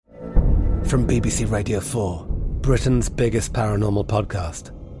From BBC Radio 4, Britain's biggest paranormal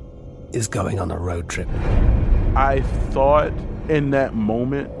podcast is going on a road trip. I thought in that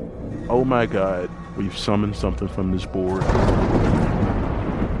moment, oh my God, we've summoned something from this board.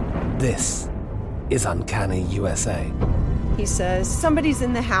 This is Uncanny USA. He says, somebody's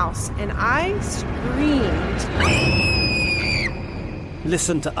in the house, and I screamed.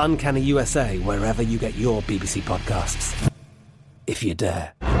 Listen to Uncanny USA wherever you get your BBC podcasts, if you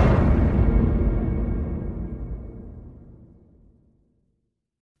dare.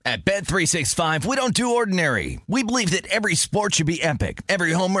 At Bet365, we don't do ordinary. We believe that every sport should be epic.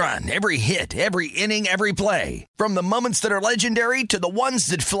 Every home run, every hit, every inning, every play. From the moments that are legendary to the ones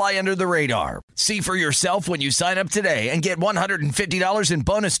that fly under the radar. See for yourself when you sign up today and get $150 in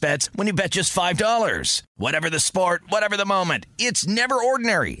bonus bets when you bet just $5. Whatever the sport, whatever the moment, it's never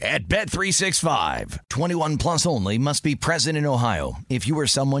ordinary at Bet365. 21 plus only. Must be present in Ohio. If you or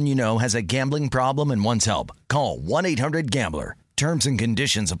someone you know has a gambling problem and wants help, call 1-800-GAMBLER. Terms and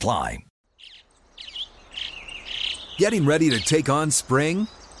conditions apply. Getting ready to take on spring?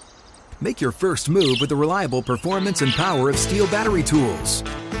 Make your first move with the reliable performance and power of Steel battery tools.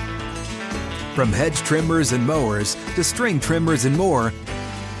 From hedge trimmers and mowers to string trimmers and more,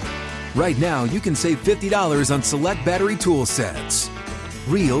 right now you can save $50 on select battery tool sets.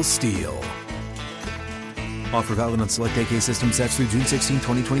 Real Steel. Offer valid on select AK system sets through June 16,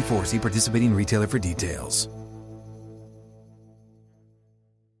 2024. See participating retailer for details.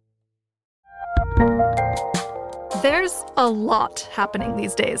 There's a lot happening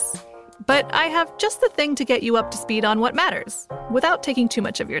these days, but I have just the thing to get you up to speed on what matters without taking too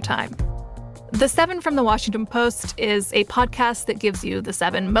much of your time. The 7 from the Washington Post is a podcast that gives you the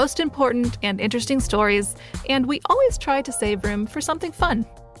 7 most important and interesting stories, and we always try to save room for something fun.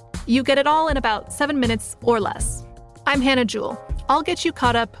 You get it all in about 7 minutes or less. I'm Hannah Jewell. I'll get you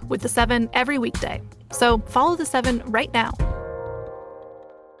caught up with the 7 every weekday. So follow the 7 right now.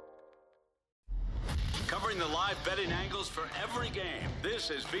 The live betting angles for every game. This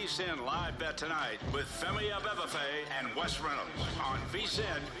is VSiN Live Bet Tonight with Femi Abebefe and Wes Reynolds on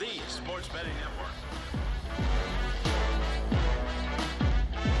VSiN, the sports betting network.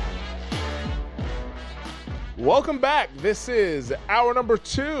 Welcome back. This is hour number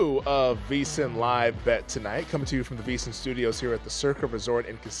 2 of VSiN Live Bet Tonight, coming to you from the VSiN studios here at the Circa Resort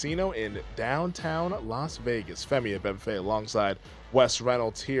and Casino in downtown Las Vegas. Femi Abebefe alongside Wes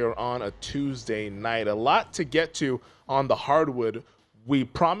Reynolds here on a Tuesday night. A lot to get to on the hardwood. We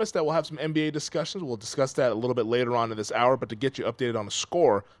promised that we'll have some NBA discussions. We'll discuss that a little bit later on in this hour. But to get you updated on the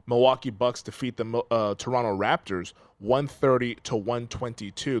score, Milwaukee Bucks defeat the Toronto Raptors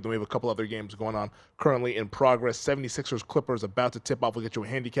 130-122. Then we have a couple other games going on currently in progress. 76ers Clippers about to tip off. We'll get you a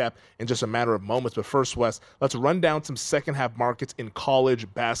handicap in just a matter of moments. But first, Wes, let's run down some second half markets in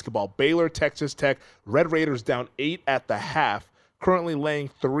college basketball. Baylor, Texas Tech, Red Raiders down 8 at the half. Currently laying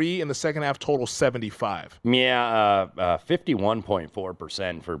 3 in the second half, total 75. Yeah,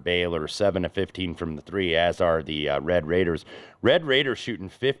 51.4% for Baylor, 7-15 from the 3, as are the Red Raiders. Red Raiders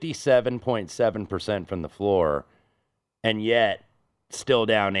shooting 57.7% from the floor, and yet still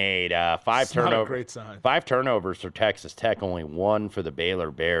down 8. Five turnovers for Texas Tech, only 1 for the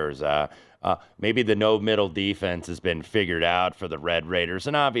Baylor Bears. Maybe the no-middle defense has been figured out for the Red Raiders.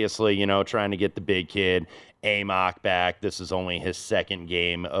 And obviously, trying to get the big kid, Amok, back. This is only his second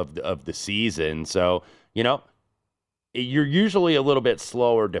game of the season. So, you're usually a little bit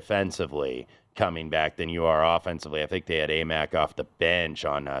slower defensively coming back than you are offensively. I think they had Amok off the bench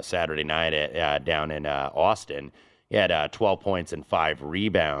on Saturday night down in Austin. He had 12 points and 5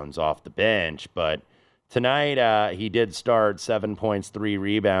 rebounds off the bench. But tonight he did start 7 points, 3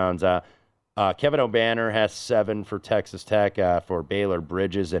 rebounds. Kevin O'Banner has 7 for Texas Tech. For Baylor,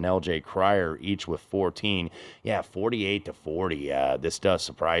 Bridges and L.J. Cryer each with 14. Yeah, 48-40. This does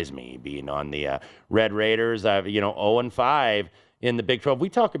surprise me, being on the Red Raiders. 0-5 in the Big 12. We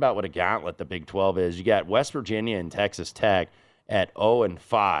talk about what a gauntlet the Big 12 is. You got West Virginia and Texas Tech at 0-5.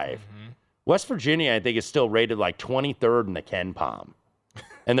 Mm-hmm. West Virginia, I think, is still rated like 23rd in the Ken Pom.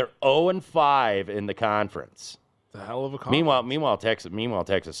 And they're 0-5 in the conference. The hell of a conference. Meanwhile,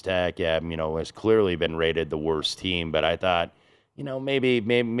 Texas Tech, has clearly been rated the worst team. But I thought, maybe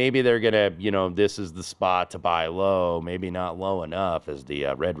they're gonna, this is the spot to buy low. Maybe not low enough, as the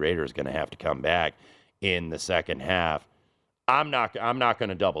Red Raiders going to have to come back in the second half. I'm not going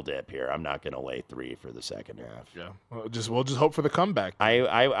to double dip here. I'm not going to lay 3 for the second half. Yeah, we'll just hope for the comeback.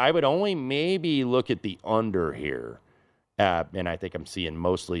 I would only maybe look at the under here, and I think I'm seeing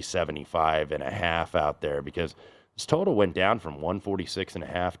mostly 75.5 out there, because this total went down from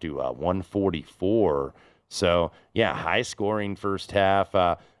 146.5 to 144. So, yeah, high-scoring first half.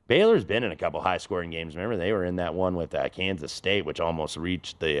 Baylor's been in a couple high-scoring games. Remember, they were in that one with Kansas State, which almost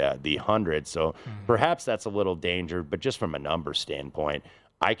reached the 100. So perhaps that's a little danger. But just from a number standpoint,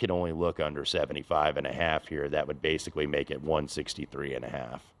 I could only look under 75.5 here. That would basically make it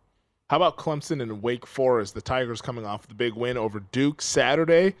 163.5. How about Clemson and Wake Forest? The Tigers coming off the big win over Duke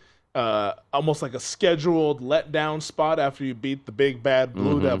Saturday. Almost like a scheduled letdown spot after you beat the big bad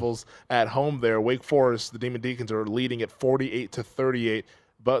Blue Devils at home there. Wake Forest, the Demon Deacons, are leading at 48-38,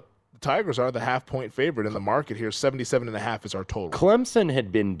 but the Tigers are the half-point favorite in the market here. 77.5 is our total. Clemson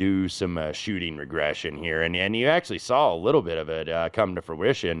had been due some shooting regression here, and you actually saw a little bit of it come to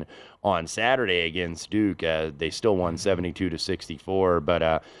fruition on Saturday against Duke. They still won 72-64,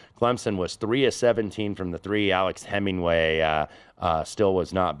 but Clemson was 3 of 17 from the three. Alex Hemingway still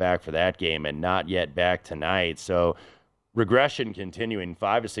was not back for that game and not yet back tonight. So regression continuing,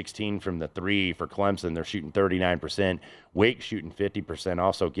 5 of 16 from the three for Clemson. They're shooting 39%. Wake shooting 50%,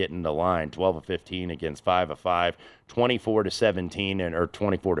 also getting the line, 12 of 15 against 5 of 5, 24-17, or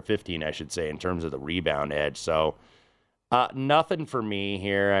 24-15, I should say, in terms of the rebound edge. So nothing for me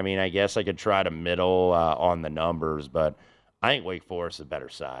here. I mean, I guess I could try to middle on the numbers, but I think Wake Forest is a better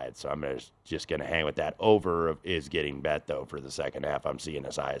side, so I'm just going to hang with that. Over is getting bet, though, for the second half. I'm seeing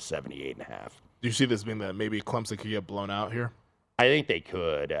as high as 78.5. Do you see this being that maybe Clemson could get blown out here? I think they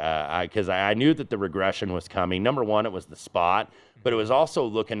could, because I knew that the regression was coming. Number one, it was the spot, but it was also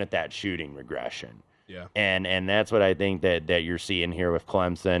looking at that shooting regression. Yeah. And that's what I think that you're seeing here with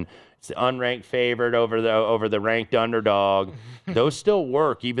Clemson. It's the unranked favorite over the ranked underdog. Those still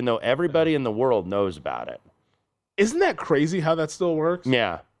work, even though everybody in the world knows about it. Isn't that crazy how that still works?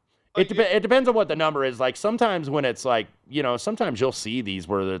 Yeah. It depends on what the number is. Like sometimes when it's like, sometimes you'll see these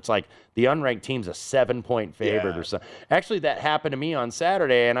where it's like the unranked team's a 7-point favorite or something. Actually, that happened to me on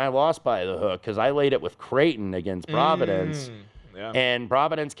Saturday, and I lost by the hook because I laid it with Creighton against Providence. Yeah. And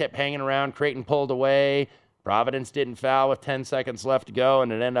Providence kept hanging around. Creighton pulled away. Providence didn't foul with 10 seconds left to go,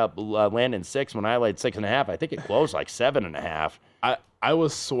 and it ended up landing 6 when I laid 6.5. I think it closed like 7.5. I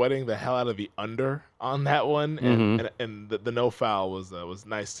was sweating the hell out of the under on that one, and the no foul was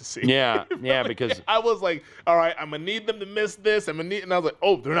nice to see. Yeah, because I was like, all right, I'm gonna need them to miss this. And I was like,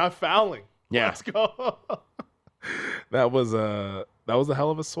 oh, they're not fouling. Yeah, let's go. That was a hell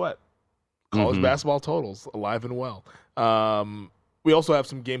of a sweat. College basketball totals alive and well. We also have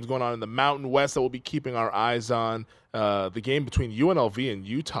some games going on in the Mountain West that we'll be keeping our eyes on. The game between UNLV and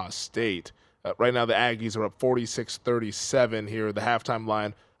Utah State. Right now, the Aggies are up 46-37 here. The halftime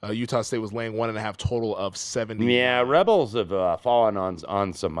line, Utah State was laying 1.5, total of 70. Yeah, Rebels have fallen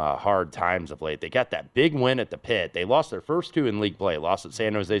on some hard times of late. They got that big win at the Pit. They lost their first 2 in league play. Lost at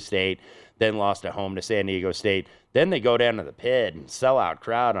San Jose State, then lost at home to San Diego State. Then they go down to the Pit and sell out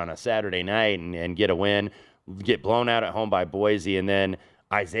crowd on a Saturday night and get a win, get blown out at home by Boise, and then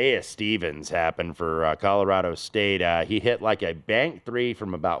Isaiah Stevens happened for Colorado State. He hit like a bank 3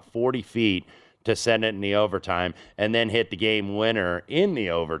 from about 40 feet to send it in the overtime, and then hit the game winner in the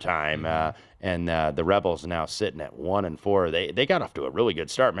overtime. And the Rebels are now sitting at 1-4. They got off to a really good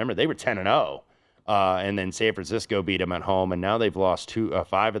start. Remember, they were 10-0, and then San Francisco beat them at home, and now they've lost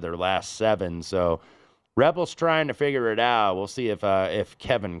 5 of their last 7. So Rebels trying to figure it out. We'll see if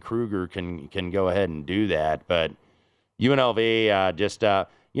Kevin Kruger can go ahead and do that, but UNLV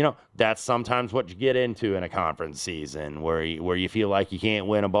that's sometimes what you get into in a conference season where you feel like you can't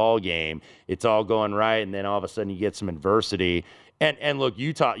win a ball game. It's all going right, and then all of a sudden you get some adversity. And look,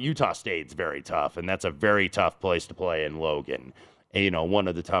 Utah State's very tough, and that's a very tough place to play in Logan. And, one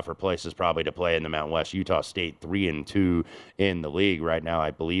of the tougher places probably to play in the Mountain West. Utah State 3-2 in the league right now.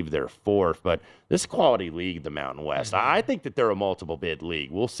 I believe they're 4th, but this is a quality league, the Mountain West. I think that they're a multiple bid league.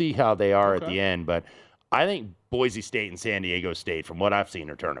 We'll see how they are at the end, but I think Boise State and San Diego State, from what I've seen,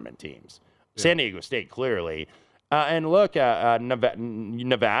 are tournament teams. Yeah. San Diego State, clearly. And look,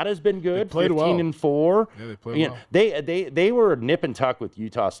 Nevada's been good, 15-4. Yeah, they played well. They were nip and tuck with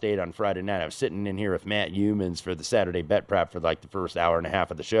Utah State on Friday night. I was sitting in here with Matt Humans for the Saturday bet prep for like the first hour and a half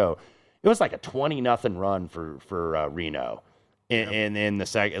of the show. It was like a 20-0 run for Reno. In the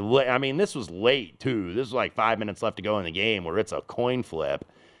second. I mean, this was late, too. This was like 5 minutes left to go in the game where it's a coin flip.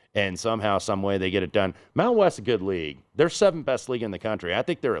 And somehow, some way, they get it done. Mountain West a good league. They're 7th best league in the country. I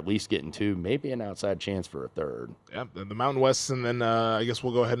think they're at least getting 2, maybe an outside chance for a 3rd. Yeah, the Mountain West, and then I guess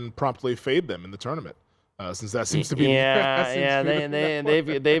we'll go ahead and promptly fade them in the tournament, since that seems to be.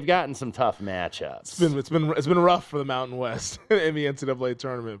 They've gotten some tough matchups. It's been rough for the Mountain West in the NCAA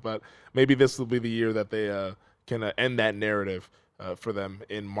tournament, but maybe this will be the year that they can end that narrative for them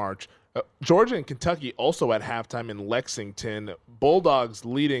in March. Georgia and Kentucky also at halftime in Lexington. Bulldogs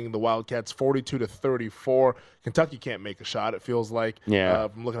leading the Wildcats 42-34. Kentucky can't make a shot, it feels like. Yeah.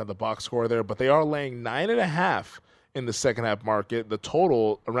 I'm looking at the box score there, but they are laying 9.5 in the second half market. The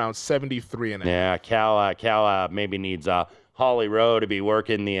total around 73.5. Yeah, Cal maybe needs Holly Rowe to be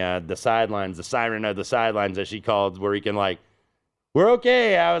working the sidelines, the siren of the sidelines, as she called, where he can we're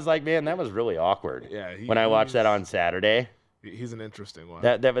okay. I was like, man, that was really awkward. Yeah, when I watched that on Saturday. He's an interesting one.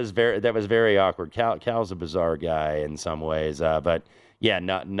 That was very awkward. Cal's a bizarre guy in some ways, but yeah,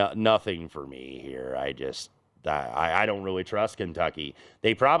 nothing for me here. I don't really trust Kentucky.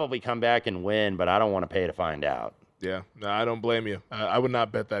 They probably come back and win, but I don't want to pay to find out. Yeah, no, I don't blame you. I would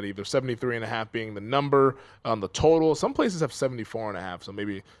not bet that either. 73.5 being the number on the total. Some places have 74.5, so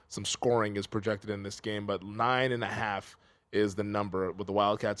maybe some scoring is projected in this game, but 9.5 is the number with the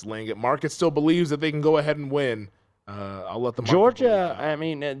Wildcats laying it. Market still believes that they can go ahead and win. I'll let the Georgia,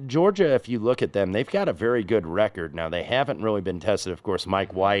 Georgia, if you look at them, they've got a very good record. Now, they haven't really been tested. Of course,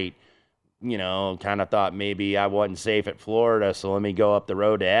 Mike White, kind of thought maybe I wasn't safe at Florida, so let me go up the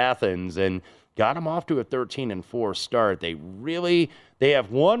road to Athens, and got them off to a 13-4 start. They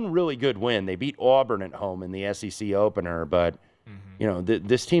have one really good win. They beat Auburn at home in the SEC opener, but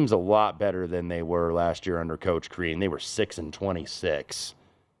this team's a lot better than they were last year under Coach Crean. They were 6-26.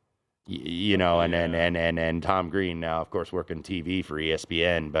 And Tom Green now, of course, working TV for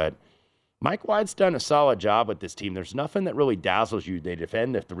ESPN. But Mike White's done a solid job with this team. There's nothing that really dazzles you. They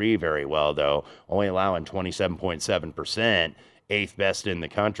defend the three very well, though, only allowing 27.7%, eighth best in the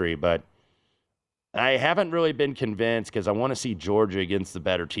country. But I haven't really been convinced because I want to see Georgia against the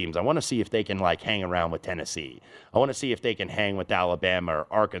better teams. I want to see if they can, hang around with Tennessee. I want to see if they can hang with Alabama or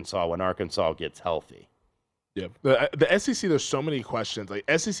Arkansas when Arkansas gets healthy. Yeah, the SEC, there's so many questions.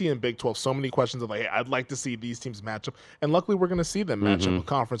 SEC and Big 12, so many questions of hey, I'd like to see these teams match up. And luckily, we're going to see them match up with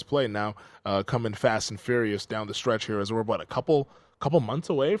conference play now, coming fast and furious down the stretch here as we're, a couple months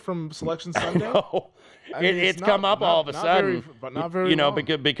away from Selection Sunday? It's come up all of a sudden. But not very long.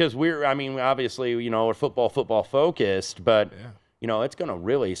 Because we're, obviously, we're football focused, but, it's going to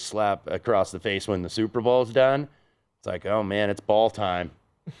really slap across the face when the Super Bowl's done. It's like, oh, man, it's ball time.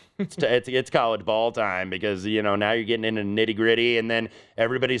 It's college ball time because, now you're getting into nitty gritty and then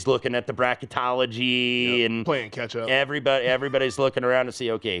everybody's looking at the bracketology and playing catch up. Everybody's looking around to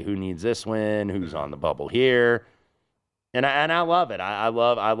see, okay, who needs this win? Who's on the bubble here? And I love it. I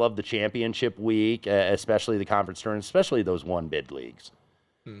love the championship week, especially the conference tournament, especially those one bid leagues.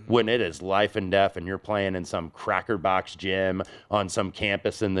 When it is life and death and you're playing in some cracker box gym on some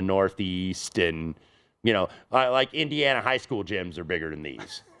campus in the Northeast and, like Indiana high school gyms are bigger than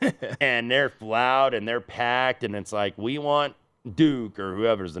these. And they're loud and they're packed and it's like, we want Duke or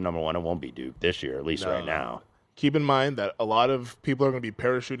whoever's the number one. It won't be Duke this year, at least right now. Keep in mind that a lot of people are going to be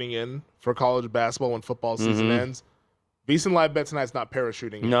parachuting in for college basketball when football season ends. VSiN Live Bet Tonight's not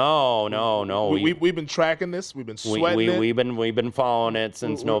parachuting. No. We've been tracking this. We've been sweating it. We've been following it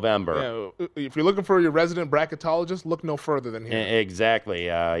since November. If you're looking for your resident bracketologist, look no further than here. Exactly.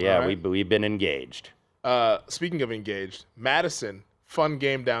 Right. We've been engaged. Speaking of engaged, Madison, fun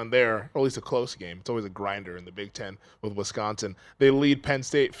game down there, or at least a close game. It's always a grinder in the Big Ten with Wisconsin. They lead Penn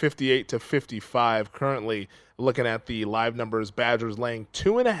State 58-55. Currently, looking at the live numbers, Badgers laying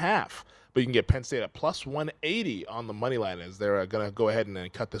 2.5. But you can get Penn State at plus 180 on the money line as they're going to go ahead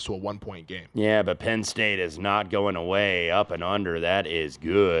and cut this to a 1-point game. Yeah, but Penn State is not going away up and under. That is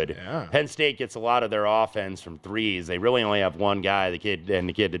good. Yeah. Penn State gets a lot of their offense from threes. They really only have one guy, the kid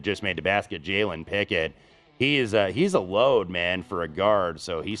that just made the basket, Jalen Pickett. He's a load, man, for a guard,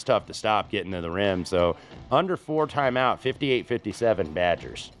 so he's tough to stop getting to the rim. So under 4 timeout, 58-57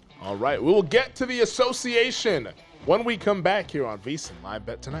 Badgers. All right, we will get to the association when we come back here on VSiN Live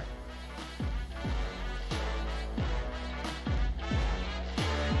Bet Tonight.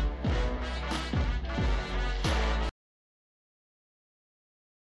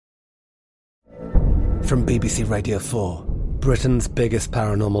 From BBC Radio 4, Britain's biggest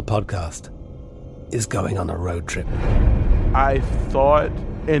paranormal podcast is going on a road trip. I thought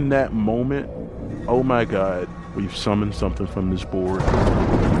in that moment, oh my God, we've summoned something from this board.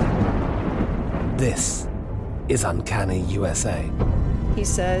 This is Uncanny USA. He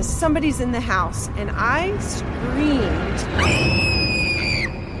says, somebody's in the house, and I screamed.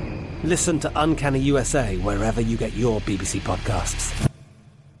 Listen to Uncanny USA wherever you get your BBC podcasts,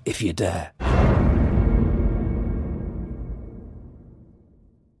 if you dare.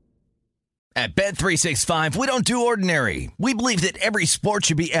 At Bet365, we don't do ordinary. We believe that every sport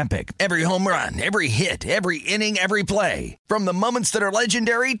should be epic. Every home run, every hit, every inning, every play. From the moments that are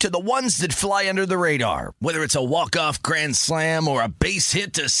legendary to the ones that fly under the radar. Whether it's a walk-off grand slam or a base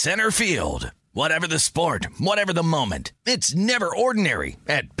hit to center field. Whatever the sport, whatever the moment. It's never ordinary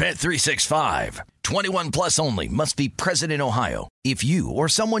at Bet365. 21 plus only. Must be present in Ohio. If you or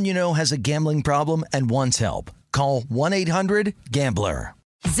someone you know has a gambling problem and wants help, call 1-800-GAMBLER.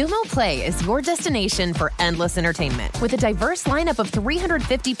 Xumo Play is your destination for endless entertainment. With a diverse lineup of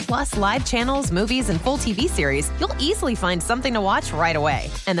 350 plus live channels, movies, and full TV series, you'll easily find something to watch right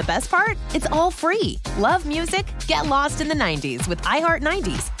away. And the best part? It's all free. Love music? Get lost in the 90s with iHeart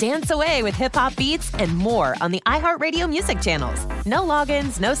 90s, dance away with hip-hop beats, and more on the iHeartRadio music channels. No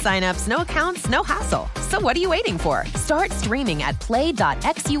logins, no signups, no accounts, no hassle. So what are you waiting for? Start streaming at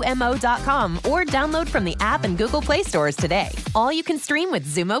play.xumo.com or download from the app and Google Play stores today. All you can stream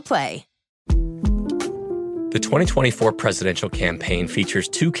with Xumo Play. The 2024 presidential campaign features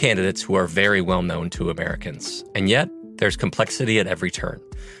two candidates who are very well known to Americans. And yet, there's complexity at every turn.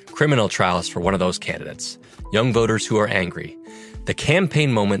 Criminal trials for one of those candidates. Young voters who are angry. The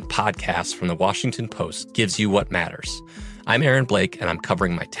Campaign Moment podcast from the Washington Post gives you what matters. I'm Aaron Blake, and I'm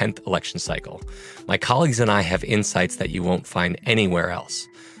covering my 10th election cycle. My colleagues and I have insights that you won't find anywhere else.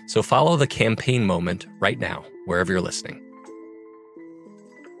 So follow The Campaign Moment right now, wherever you're listening.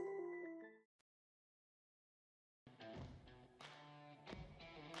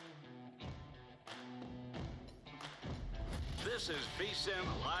 This is VSiN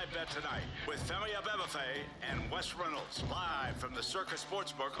Live Bet Tonight with Femi Abebefe and Wes Reynolds, live from the Circus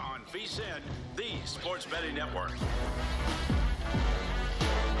Sportsbook on VSiN, the sports betting network.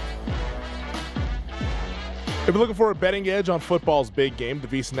 If you're looking for a betting edge on football's big game, the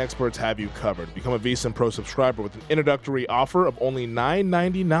VSiN experts have you covered. Become a VSiN Pro subscriber with an introductory offer of only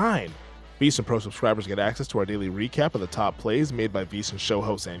 $9.99. VSiN Pro subscribers get access to our daily recap of the top plays made by VSiN show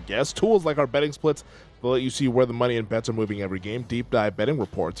hosts and guests, tools like our betting splits that let you see where the money and bets are moving every game, deep dive betting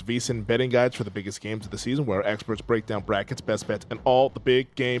reports, VSiN betting guides for the biggest games of the season where our experts break down brackets, best bets, and all the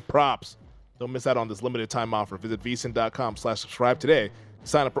big game props. Don't miss out on this limited time offer. Visit VSiN.com/subscribe today.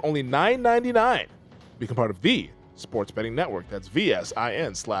 Sign up for only $9.99. Become part of the sports betting network. That's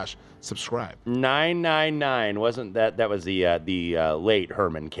VSIN/subscribe. 999 wasn't that was the late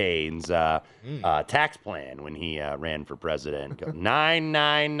Herman Cain's tax plan when he ran for president.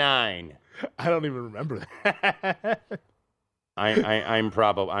 999. I don't even remember that. I'm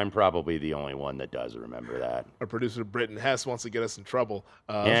probably the only one that does remember that. Our producer Britton Hess wants to get us in trouble.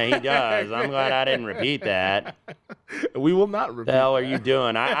 Yeah, he does. I'm glad I didn't repeat that. We will not repeat. The hell are you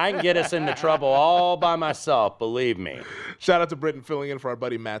doing? I can get us into trouble all by myself. Believe me. Shout out to Britton filling in for our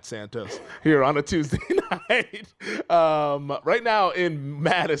buddy Matt Santos here on a Tuesday night. Right now in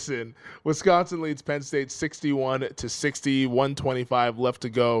Madison, Wisconsin leads Penn State 61-60. 125 left to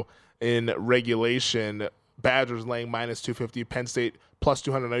go in regulation. Badgers laying -250. Penn State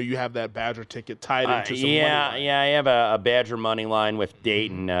 +200. I know you have that Badger ticket tied into some money line. Yeah, I have a Badger money line with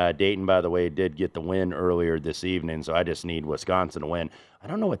Dayton. Dayton, by the way, did get the win earlier this evening, so I just need Wisconsin to win. I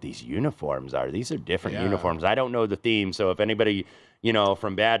don't know what these uniforms are. These are different uniforms. I don't know the theme, so if anybody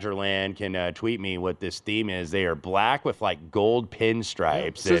from Badgerland can tweet me what this theme is. They are black with like gold pinstripes.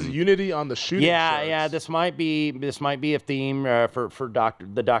 It says Unity on the shooting shirts. Yeah. This might be a theme for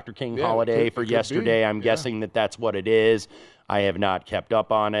Dr. King holiday for yesterday. I'm guessing that's what it is. I have not kept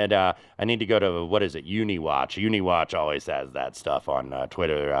up on it. I need to go to, what is it, UniWatch. UniWatch always has that stuff on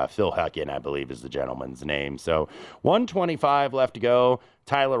Twitter. Phil Huckin, I believe, is the gentleman's name. So 125 left to go.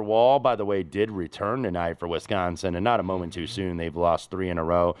 Tyler Wall, by the way, did return tonight for Wisconsin, and not a moment too soon. They've lost 3 in a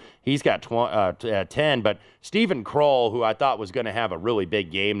row. He's got 10, but Stephen Kroll, who I thought was going to have a really big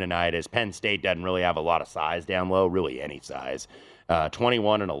game tonight, as Penn State doesn't really have a lot of size down low, really any size.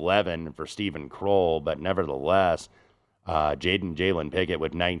 21-11 for Stephen Kroll, but nevertheless, Jalen Pickett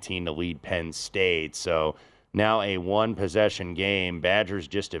with 19 to lead Penn State. So now a one-possession game. Badgers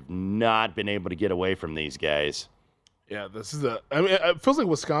just have not been able to get away from these guys. Yeah, it feels like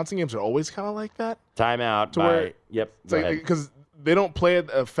Wisconsin games are always kind of like that. Timeout. Yep. Because they don't play at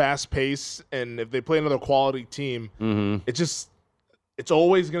a fast pace, and if they play another quality team, it's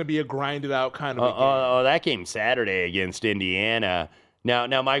always going to be a grinded out kind of a game. That game Saturday against Indiana.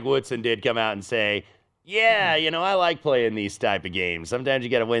 Now Mike Woodson did come out and say, yeah, I like playing these type of games. Sometimes you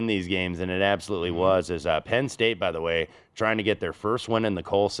got to win these games, and it absolutely was. As Penn State, by the way, trying to get their first win in the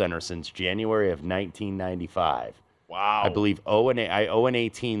Kohl Center since January of 1995. Wow. I believe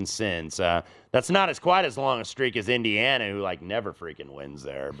 0-18 since. That's not quite as long a streak as Indiana, who never freaking wins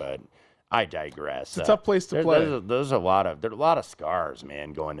there. But I digress. It's a tough place to play. There's a lot of scars,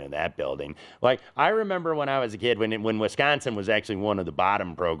 man, going into that building. Like, I remember when I was a kid, when Wisconsin was actually one of the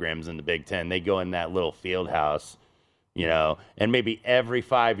bottom programs in the Big Ten, they go in that little field house, you know, and maybe every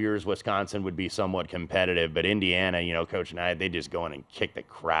 5 years Wisconsin would be somewhat competitive, but Indiana, you know, Coach Knight, they just go in and kick the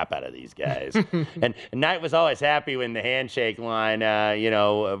crap out of these guys. and Knight was always happy when the handshake line,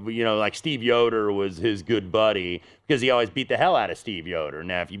 like Steve Yoder was his good buddy because he always beat the hell out of Steve Yoder.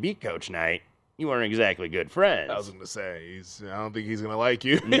 Now, if you beat Coach Knight, you weren't exactly good friends. I was going to say, I don't think he's going to like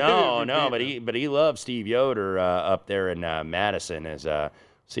you. No, but he loves Steve Yoder up there in Madison as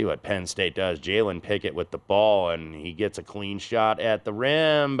see what Penn State does. Jalen Pickett with the ball, and he gets a clean shot at the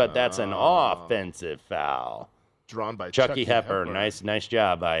rim, but that's an offensive foul. Drawn by Chucky Hepburn. Nice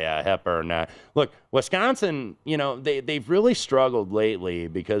job by Hepburn. Look, Wisconsin, you know, they've really struggled lately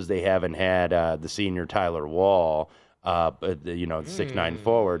because they haven't had the senior Tyler Wall. The 6'9"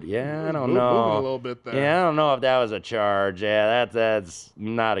 forward. Yeah, I don't know. Moving a little bit there. Yeah, I don't know if that was a charge. Yeah, that's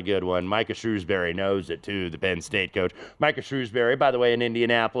not a good one. Micah Shrewsbury knows it too, the Penn State coach. Micah Shrewsbury, by the way, an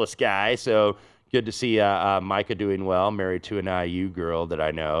Indianapolis guy, so good to see Micah doing well, married to an IU girl that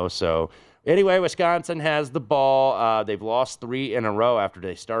I know. So anyway, Wisconsin has the ball. They've lost 3 in a row after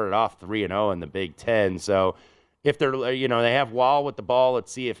they started off 3-0 in the Big Ten. So if they're, they have Wall with the ball,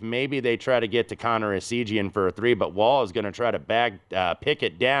 let's see if maybe they try to get to Connor Esigian for a 3, but Wall is going to try to pick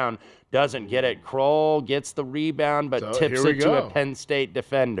it down, doesn't get it. Kroll gets the rebound, but tips it to a Penn State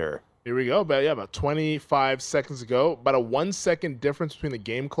defender. Here we go. About 25 seconds ago, about a 1 second difference between the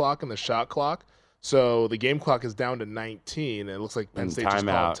game clock and the shot clock. So the game clock is down to 19, and it looks like Penn State just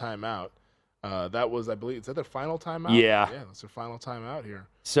called timeout. That was, I believe, is that their final timeout? Yeah, that's their final timeout here.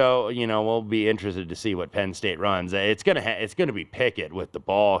 So, we'll be interested to see what Penn State runs. It's gonna be Pickett with the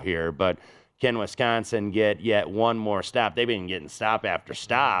ball here, but can Wisconsin get yet one more stop? They've been getting stop after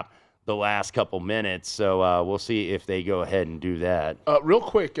stop the last couple minutes, so we'll see if they go ahead and do that. Real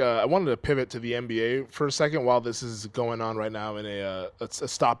quick, I wanted to pivot to the NBA for a second while this is going on right now in a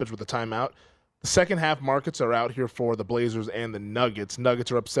stoppage with a timeout. The second half markets are out here for the Blazers and the Nuggets.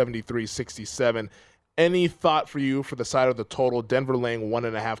 Nuggets are up 73-67. Any thought for you for the side of the total? Denver laying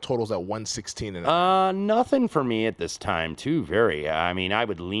 1.5, totals at 116.5. Nothing for me at this time, too. I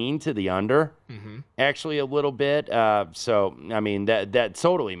would lean to the under, actually a little bit. That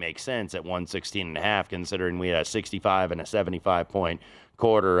totally makes sense at 116.5, considering we had a 65 and a 75-point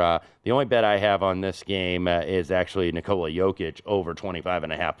quarter. The only bet I have on this game is actually Nikola Jokic over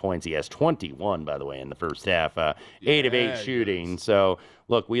 25.5 points. He has 21, by the way, in the first half. 8 of 8 shooting. So,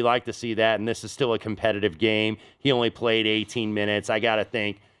 look, we like to see that, and this is still a competitive game. He only played 18 minutes. I got to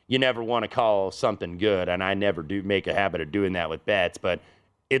think you never want to call something good, and I never do make a habit of doing that with bets, but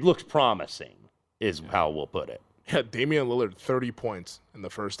it looks promising is how we'll put it. Yeah, Damian Lillard, 30 points in the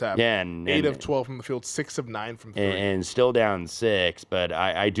first half. Yeah, 8 of 12 from the field, 6 of 9 from 3. And still down 6, but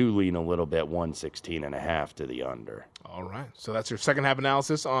I do lean a little bit 116.5 to the under. All right, so that's your second half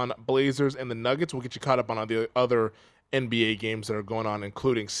analysis on Blazers and the Nuggets. We'll get you caught up on the other NBA games that are going on,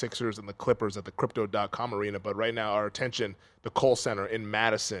 including Sixers and the Clippers at the Crypto.com arena. But right now, our attention, the Kohl Center in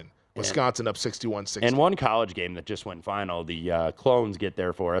Madison. Wisconsin up 61-60. And one college game that just went final, the Clones get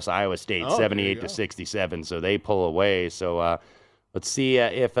there for us. Iowa State 78-67, so they pull away. So let's see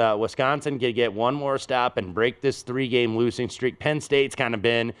if Wisconsin can get one more stop and break this 3-game losing streak. Penn State's kind of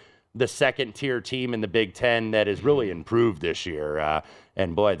been the second-tier team in the Big Ten that has really improved this year.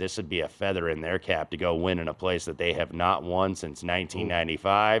 And, boy, this would be a feather in their cap to go win in a place that they have not won since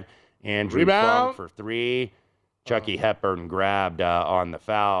 1995. Andrew Funk for 3. Chucky Hepburn grabbed on the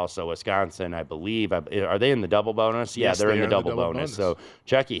foul, so Wisconsin, I believe, are they in the double bonus? Yes, they're in the double bonus. So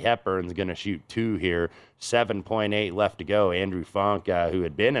Chucky Hepburn's going to shoot 2 here, 7.8 left to go. Andrew Funk, who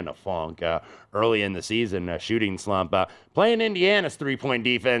had been in a funk early in the season, a shooting slump, playing Indiana's 3-point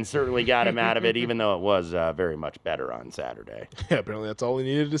defense certainly got him out of it, even though it was very much better on Saturday. Yeah, apparently that's all he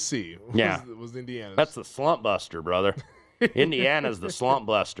needed to see was Indiana. That's the slump buster, brother. Indiana's the slump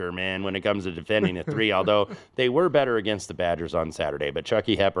buster, man, when it comes to defending a 3, although they were better against the Badgers on Saturday. But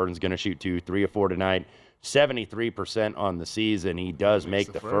Chucky Hepburn's going to shoot 2, 3 of 4 tonight, 73% on the season. He does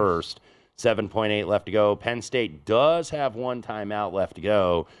make the first. 7.8 left to go. Penn State does have one timeout left to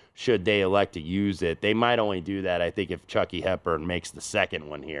go should they elect to use it. They might only do that, I think, if Chucky Hepburn makes the second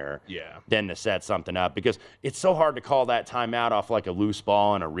one here. Yeah. Then to set something up, because it's so hard to call that timeout off like a loose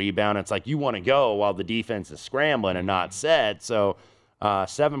ball and a rebound. It's like you want to go while the defense is scrambling and not set. So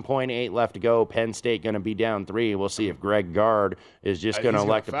 7.8 left to go. Penn State going to be down 3. We'll see if Greg Gard is just going to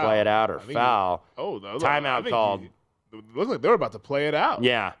elect to play it out or foul. Timeout called. It looks like they're about to play it out.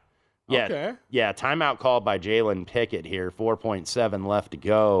 Yeah. Okay. Yeah, timeout called by Jalen Pickett here, 4.7 left to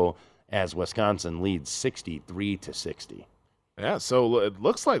go. as Wisconsin leads 63-60. Yeah, so it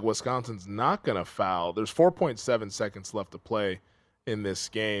looks like Wisconsin's not going to foul. There's 4.7 seconds left to play in this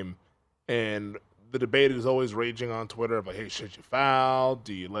game, and the debate is always raging on Twitter of like, hey, should you foul?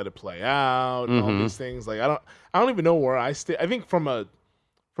 Do you let it play out? And all these things. Like I don't even know where I stay. I think from a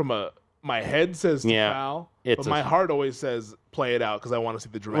my head says to foul, but my heart always says play it out because I want to see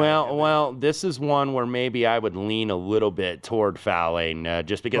the dramatic. Well, this is one where maybe I would lean a little bit toward fouling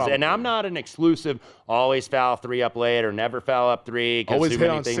just because. Probably. And I'm not an exclusive always foul 3 up late or never foul up 3 because too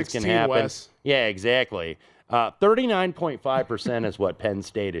many things can happen. Wes. Yeah, exactly. 39.5% is what Penn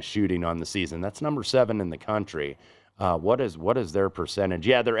State is shooting on the season. That's number 7 in the country. What is their percentage?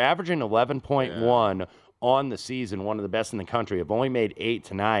 Yeah, they're averaging 11.1 on the season, one of the best in the country. Have only made 8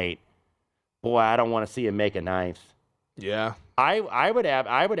 tonight. Boy, I don't want to see him make a 9th. Yeah. I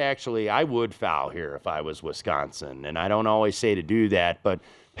would foul here if I was Wisconsin, and I don't always say to do that, but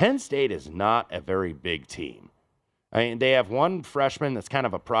Penn State is not a very big team. I mean, they have one freshman that's kind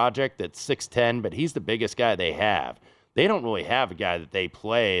of a project that's 6'10", but he's the biggest guy they have. They don't really have a guy that they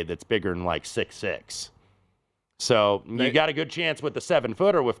play that's bigger than like 6'6". So you got a good chance with the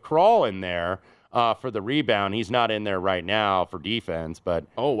 7-footer with Krull in there for the rebound. He's not in there right now for defense, but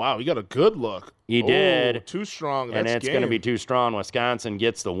oh wow, he got a good look. He did. Too strong. And it's going to be too strong. Wisconsin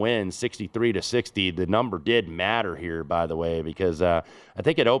gets the win, 63-60. The number did matter here, by the way, because I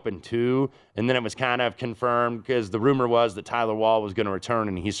think it opened 2, and then it was kind of confirmed because the rumor was that Tyler Wall was going to return,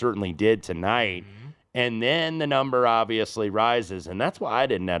 and he certainly did tonight. And then the number obviously rises, and that's why I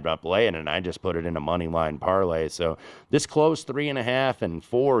didn't end up laying it. I just put it in a money line parlay. So this closed 3.5 and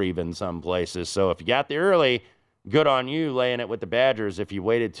 4 even some places. So if you got there early, good on you laying it with the Badgers. If you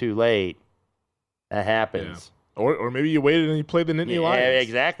waited too late, that happens. Yeah. Or maybe you waited and you played the Nittany Lions. Yeah,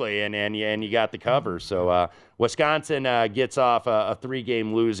 exactly, and you got the cover. So Wisconsin gets off a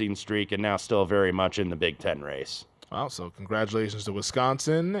 3-game losing streak and now still very much in the Big Ten race. Wow, so congratulations to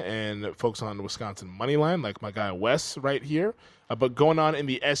Wisconsin and folks on the Wisconsin Moneyline, like my guy Wes right here. But going on in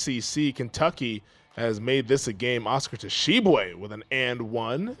the SEC, Kentucky has made this a game. Oscar Tshiebwe with an and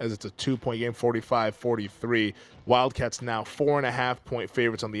 1 as it's a 2-point game, 45-43. Wildcats now 4.5-point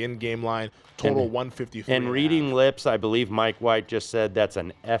favorites on the in-game line, total 153. And reading lips, I believe Mike White just said that's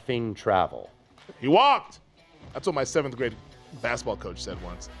an effing travel. He walked. That's what my 7th grade basketball coach said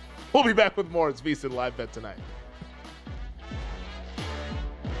once. We'll be back with more. It's VSiN Live Bet Tonight.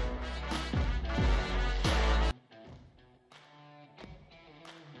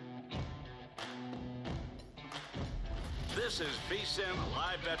 This is VSiN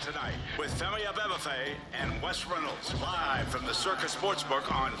Live Bet Tonight with Femi Abebefe and Wes Reynolds, live from the Circus Sportsbook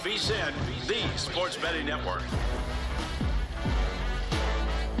on VSiN, the sports betting network.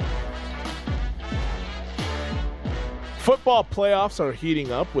 Football playoffs are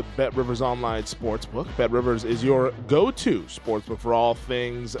heating up with BetRivers Online Sportsbook. BetRivers is your go-to sportsbook for all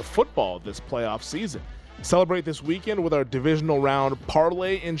things football this playoff season. Celebrate this weekend with our divisional round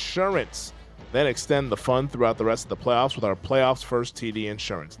parlay insurance. Then extend the fun throughout the rest of the playoffs with our playoffs first TD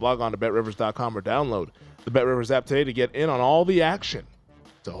insurance. Log on to BetRivers.com or download the BetRivers app today to get in on all the action.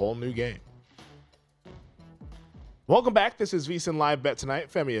 It's a whole new game. Welcome back. This is VSiN Live Bet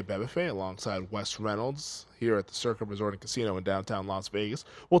Tonight. Femi Abebefe alongside Wes Reynolds here at the Circa Resort and Casino in downtown Las Vegas.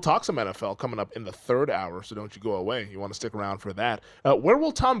 We'll talk some NFL coming up in the 3rd hour, so don't you go away. You want to stick around for that. Where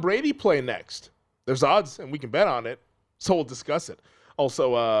will Tom Brady play next? There's odds, and we can bet on it, so we'll discuss it.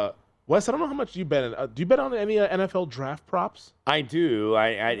 Also, Wes, I don't know how much you bet in. Do you bet on any NFL draft props? I do.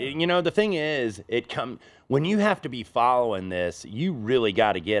 I the thing is, when you have to be following this, you really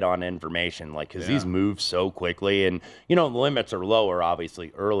got to get on information, because these move so quickly, and the limits are lower,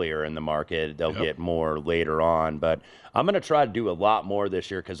 obviously, earlier in the market. They'll get more later on, but I'm going to try to do a lot more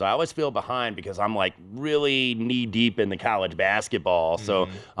this year because I always feel behind because I'm really knee deep in the college basketball, so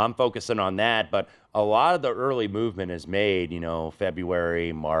I'm focusing on that. But a lot of the early movement is made,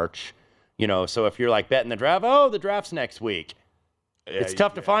 February, March. So if you're betting the draft, the draft's next week. It's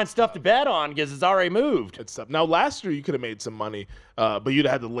tough to find stuff to bet on because it's already moved. It's tough. Now, last year you could have made some money, but you'd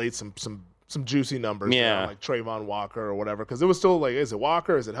have had to lay some juicy numbers, like Trayvon Walker or whatever, because it was still is it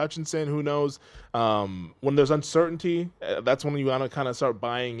Walker, is it Hutchinson, who knows? When there's uncertainty, that's when you want to kind of start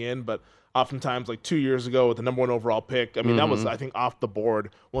buying in, but oftentimes 2 years ago with the number 1 overall pick, I mean, that was, I think, off the board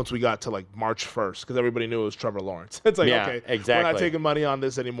once we got to March 1st because everybody knew it was Trevor Lawrence. It's okay, exactly. We're not taking money on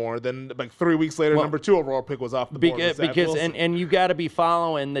this anymore. Then 3 weeks later, number 2 overall pick was off the board. Because you got to be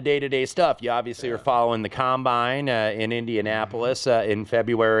following the day-to-day stuff. You obviously are following the Combine in Indianapolis in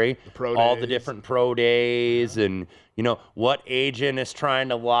February, all the different pro days, and what agent is trying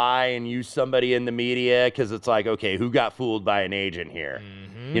to lie and use somebody in the media because it's okay, who got fooled by an agent here?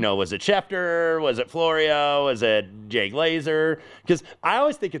 Was it Schefter? Was it Florio? Was it Jay Glazer? Because I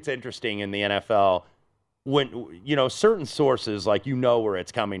always think it's interesting in the NFL when, certain sources, where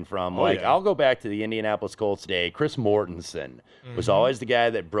it's coming from. I'll go back to the Indianapolis Colts day. Chris Mortensen was always the guy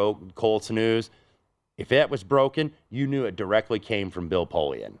that broke Colts news. If that was broken, you knew it directly came from Bill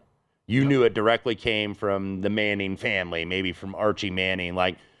Polian. You knew it directly came from the Manning family, maybe from Archie Manning,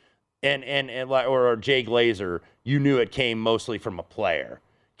 or Jay Glazer. You knew it came mostly from a player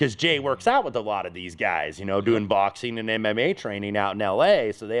because Jay works out with a lot of these guys, doing boxing and MMA training out in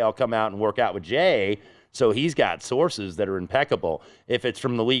L.A. So they all come out and work out with Jay. So he's got sources that are impeccable. If it's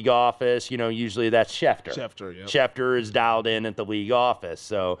from the league office, usually that's Schefter. Schefter is dialed in at the league office.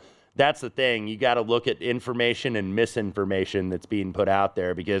 So that's the thing. You got to look at information and misinformation that's being put out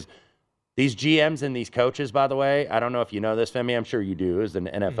there because these GMs and these coaches, by the way, I don't know if you know this, Femi, I'm sure you do as an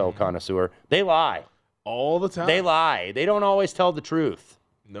NFL connoisseur, they lie. All the time. They lie. They don't always tell the truth.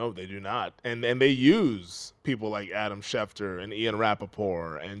 No, they do not. And they use people like Adam Schefter and Ian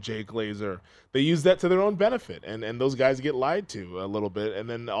Rappaport and Jay Glazer. They use that to their own benefit. And those guys get lied to a little bit. And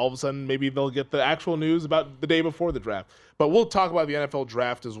then all of a sudden, maybe they'll get the actual news about the day before the draft. But we'll talk about the NFL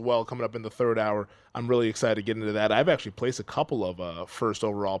draft as well coming up in the third hour. I'm really excited to get into that. I've actually placed a couple of first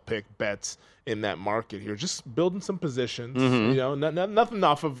overall pick bets in that market here, just building some positions, nothing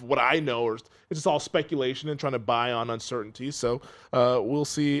off of what I know, or it's just all speculation and trying to buy on uncertainty. So we'll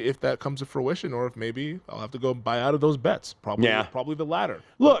see if that comes to fruition, or if maybe I'll have to go buy out of those bets. Probably the latter.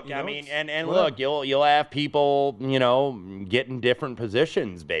 Look, look, you'll have people, get in different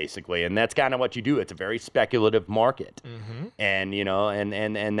positions basically, and that's kind of what you do. It's a very speculative market, and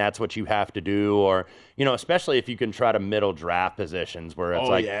and that's what you have to do, or especially if you can try to middle draft positions where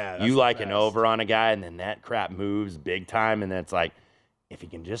it's you like an over on a guy, and then that crap moves big time, and then it's like, if he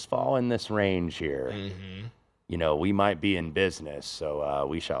can just fall in this range here, we might be in business. So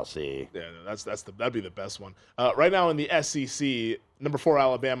we shall see. Yeah, that'd be the best one. Right now in the SEC, number 4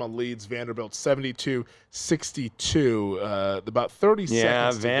 Alabama leads Vanderbilt 72-62. About 30 seconds.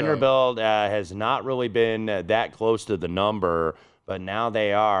 Yeah, Vanderbilt has not really been that close to the number. But now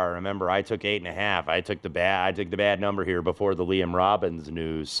they are. Remember, I took 8.5. I took the bad number here before the Liam Robbins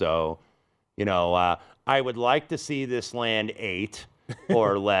news. So, I would like to see this land 8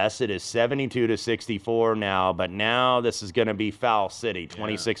 or less. It is 72-64 now, but now this is going to be foul city.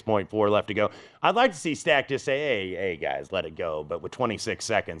 26.4 left to go. I'd like to see Stack just say, hey, guys, let it go. But with 26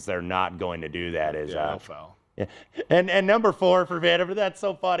 seconds, they're not going to do that. No foul. Yeah. And number 4 for Vanderbilt, that's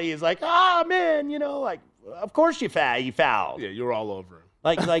so funny. He's like, man, of course you fouled. Yeah, you were all over him.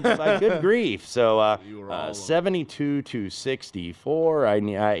 Like good grief. So 72-64. I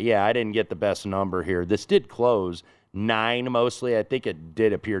didn't get the best number here. This did close 9 mostly. I think it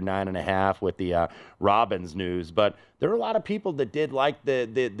did appear 9.5 with the Robbins news. But there are a lot of people that did like the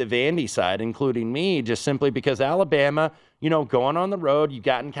Vandy side, including me, just simply because Alabama, going on the road, you've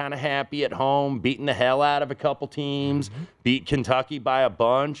gotten kind of happy at home, beating the hell out of a couple teams, beat Kentucky by a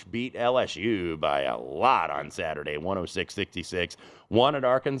bunch, beat LSU by a lot on Saturday, 106-66. Won at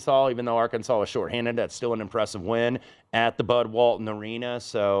Arkansas, even though Arkansas was shorthanded. That's still an impressive win at the Bud Walton Arena.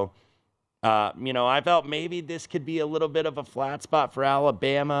 So, I felt maybe this could be a little bit of a flat spot for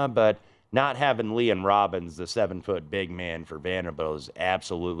Alabama, but not having Liam Robbins, the 7-foot big man for Vanderbilt, is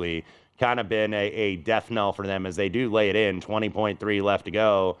absolutely kind of been a death knell for them as they do lay it in. 20.3 left to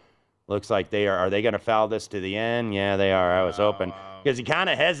go. Looks like they are they going to foul this to the end? Yeah, they are. I was hoping, because he kind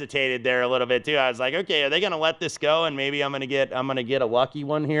of hesitated there a little bit too. I was like, okay, are they going to let this go and maybe I'm going to get a lucky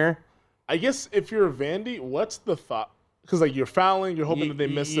one here? I guess if you're a Vandy, what's the thought? Because you're fouling, you're hoping that they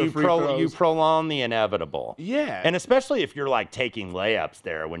miss the free throws. You prolong the inevitable. Yeah. And especially if you're taking layups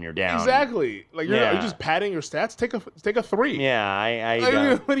there when you're down. Exactly. Are you just padding your stats? Take a 3.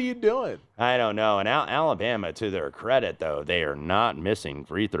 Yeah, what are you doing? I don't know. And Alabama, to their credit, though, they are not missing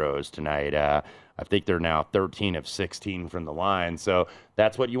free throws tonight. I think they're now 13 of 16 from the line. So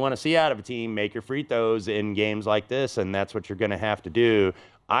that's what you want to see out of a team. Make your free throws in games like this, and that's what you're going to have to do.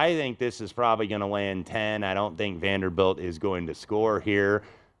 I think this is probably going to land 10. I don't think Vanderbilt is going to score here.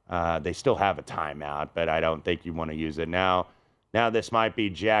 They still have a timeout, but I don't think you want to use it now. Now this might be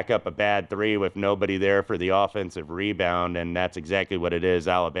jack up a bad 3 with nobody there for the offensive rebound, and that's exactly what it is.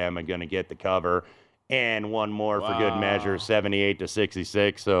 Alabama going to get the cover, and one more for good measure,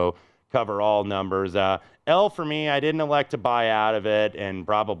 78-66. So cover all numbers. L for me, I didn't elect to buy out of it, and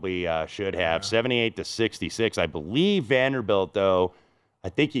probably should have. 78-66. I believe Vanderbilt, though, I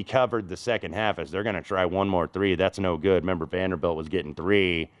think he covered the second half as they're going to try one more 3. That's no good. Remember, Vanderbilt was getting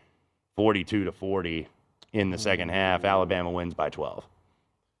 3, 42-40 in the second half. Alabama wins by 12.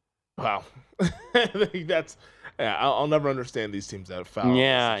 Wow. Yeah, I'll never understand these teams that foul.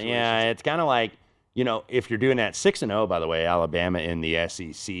 Yeah. It's kind of like, if you're doing that 6-0, by the way, Alabama in the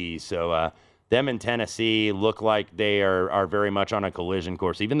SEC. So them and Tennessee look like they are very much on a collision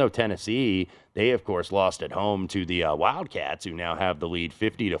course, even though Tennessee, they, of course, lost at home to the Wildcats, who now have the lead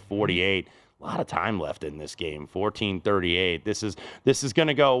 50-48. A lot of time left in this game, 14-38. This is going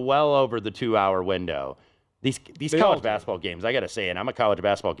to go well over the 2-hour window. These college basketball games, I got to say, and I'm a college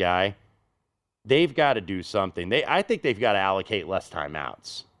basketball guy, they've got to do something. I think they've got to allocate less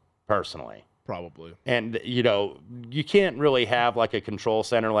timeouts, personally. Probably. And, you can't really have like a control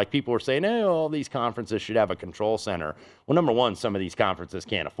center. Like people were saying, all these conferences should have a control center. Well, number one, some of these conferences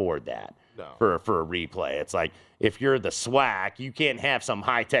can't afford that for a replay. It's like if you're the SWAC, you can't have some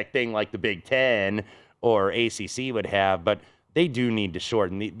high-tech thing like the Big Ten or ACC would have, but they do need to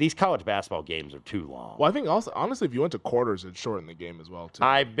shorten. These college basketball games are too long. Well, I think also, honestly, if you went to quarters, it'd shorten the game as well, too.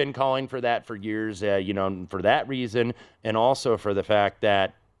 I've been calling for that for years, for that reason, and also for the fact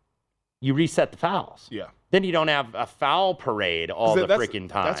that you reset the fouls. Yeah. Then you don't have a foul parade all the freaking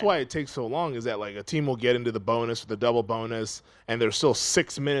time. That's why it takes so long, is that like a team will get into the bonus or the double bonus, and there's still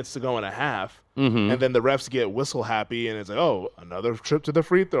 6 minutes to go in a half, and then the refs get whistle happy, and it's like, oh, another trip to the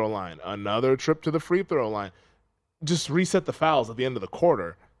free throw line, another trip to the free throw line. Just reset the fouls at the end of the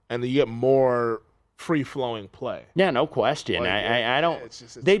quarter, and then you get more free-flowing play. Yeah, no question. Like, I don't.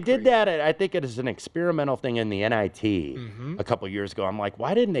 They did that. I think it is an experimental thing in the NIT a couple of years ago. I'm like,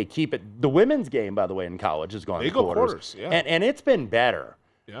 why didn't they keep it? The women's game, by the way, in college has gone to quarters. Yeah. And it's been better.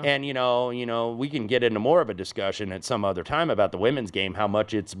 Yeah. And we can get into more of a discussion at some other time about the women's game, how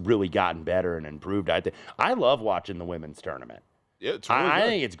much it's really gotten better and improved. I love watching the women's tournament. Yeah, it's really I good.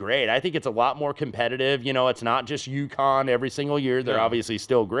 think it's great. I think it's a lot more competitive. It's not just UConn every single year. They're obviously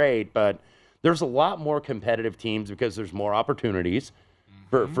still great, but there's a lot more competitive teams because there's more opportunities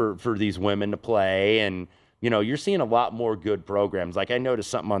for these women to play. And, you're seeing a lot more good programs. Like I noticed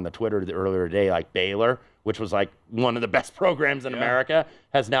something on the Twitter earlier today, like Baylor, which was like one of the best programs in America,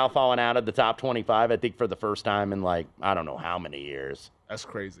 has now fallen out of the top 25, I think, for the first time in like, I don't know how many years. That's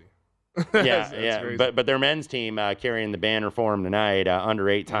crazy. That's crazy. But their men's team carrying the banner for them tonight, under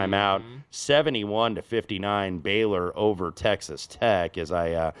 8 timeout, 71-59 Baylor over Texas Tech. As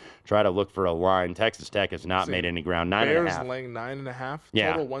I try to look for a line, Texas Tech has not made any ground. 9.5. Bears laying 9.5.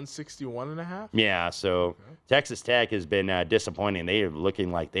 Yeah. Total 161.5. Yeah. So Texas Tech has been disappointing. They are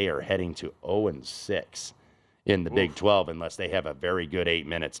looking like they are heading to 0-6 in the Big 12 unless they have a very good 8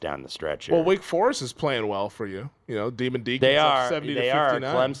 minutes down the stretch here. Well, Wake Forest is playing well for you. Demon Deacons they up are. 70 They to are.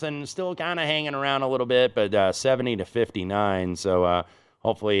 59. Clemson still kind of hanging around a little bit, but 70-59. So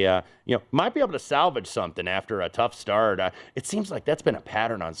hopefully, might be able to salvage something after a tough start. It seems like that's been a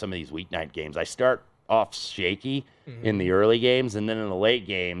pattern on some of these weeknight games. I start off shaky in the early games, and then in the late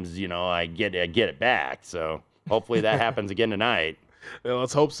games, I get it back. So hopefully that happens again tonight. Yeah,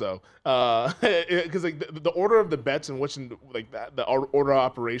 let's hope so. Because the order of the bets and which the order of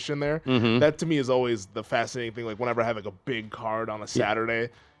operation there, that to me is always the fascinating thing. Like whenever I have like a big card on a Saturday,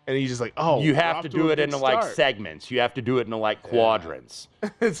 and you just like, you have to do it into like segments. You have to do it into like quadrants.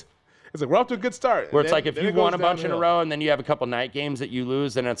 It's like we're off to a good start. Where it's like if you won a bunch in a row and then you have a couple night games that you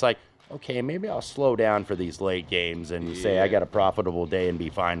lose, and it's like, okay, maybe I'll slow down for these late games and say I got a profitable day and be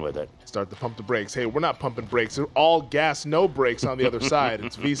fine with it. Start to pump the brakes. Hey, we're not pumping brakes. They're all gas, no brakes on the other side.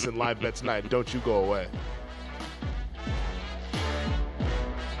 It's VSiN Live Bet Tonight. Don't you go away.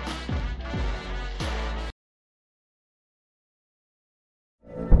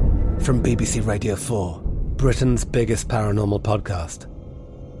 From BBC Radio 4, Britain's biggest paranormal podcast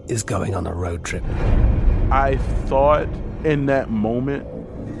is going on a road trip. I thought in that moment,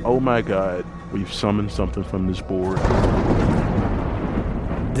 oh my God, we've summoned something from this board.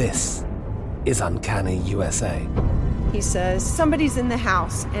 This is Uncanny USA. He says, somebody's in the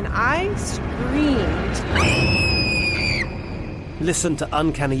house, and I screamed. Listen to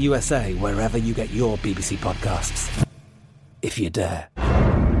Uncanny USA wherever you get your BBC podcasts, if you dare.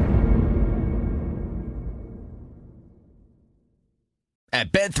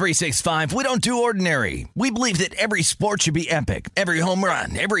 At Bet365, we don't do ordinary. We believe that every sport should be epic. Every home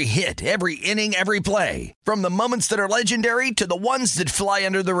run, every hit, every inning, every play. From the moments that are legendary to the ones that fly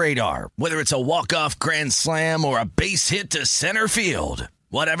under the radar. Whether it's a walk-off grand slam or a base hit to center field.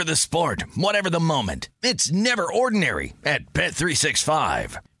 Whatever the sport, whatever the moment. It's never ordinary at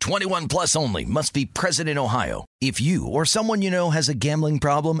Bet365. 21 plus only. Must be present in Ohio. If you or someone you know has a gambling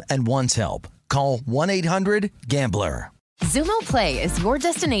problem and wants help, call 1-800-GAMBLER. Zumo Play is your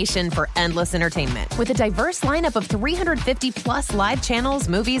destination for endless entertainment. With a diverse lineup of 350 plus live channels,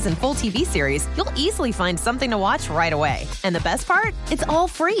 movies, and full TV series, you'll easily find something to watch right away. And the best part? It's all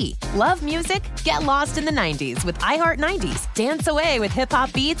free. Love music? Get lost in the 90s with iHeart 90s, dance away with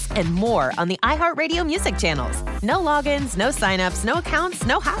hip-hop beats, and more on the iHeartRadio music channels. No logins, no signups, no accounts,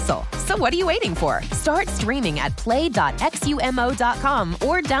 no hassle. So what are you waiting for? Start streaming at play.xumo.com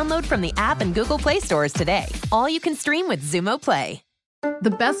or download from the app and Google Play stores today. All you can stream with Zumo Play. The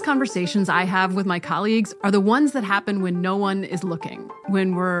best conversations I have with my colleagues are the ones that happen when no one is looking,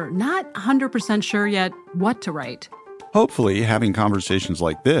 when we're not 100% sure yet what to write. Hopefully, having conversations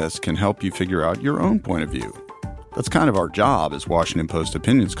like this can help you figure out your own point of view. That's kind of our job as Washington Post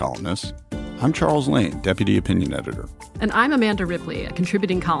opinions columnists. I'm Charles Lane, Deputy Opinion Editor. And I'm Amanda Ripley, a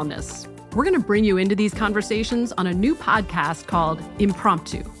contributing columnist. We're going to bring you into these conversations on a new podcast called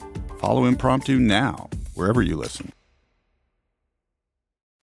Impromptu. Follow Impromptu now, wherever you listen.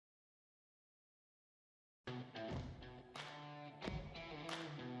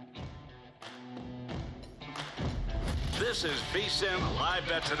 This is VSiN Live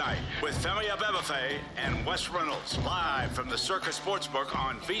Bet Tonight with Femi Abebefe and Wes Reynolds, live from the Circus Sportsbook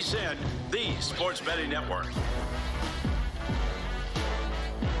on VSiN, the sports betting network.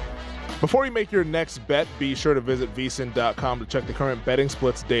 Before you make your next bet, be sure to visit vsin.com to check the current betting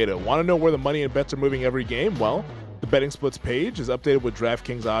splits data. Want to know where the money and bets are moving every game? Well, the betting splits page is updated with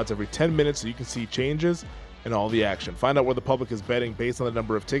DraftKings odds every 10 minutes so you can see changes and all the action. Find out where the public is betting based on the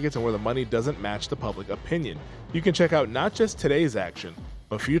number of tickets and where the money doesn't match the public opinion. You can check out not just today's action,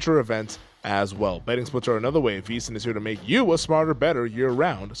 but future events as well. Betting splits are another way VSiN is here to make you a smarter, better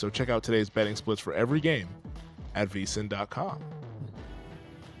year-round. So check out today's betting splits for every game at vsin.com.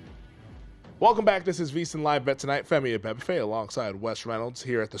 Welcome back. This is VSiN Live Bet Tonight. Femi Abebefe alongside Wes Reynolds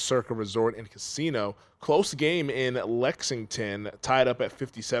here at the Circa Resort and Casino. Close game in Lexington, tied up at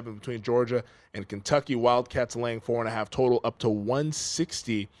 57 between Georgia and Kentucky. Wildcats laying 4.5 total, up to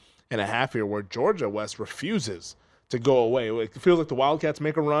 160.5 here, where Georgia, West, refuses to go away. It feels like the Wildcats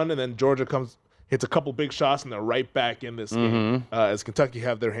make a run, and then Georgia hits a couple big shots, and they're right back in this game as Kentucky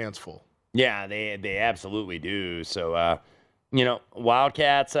have their hands full. Yeah, they absolutely do. So,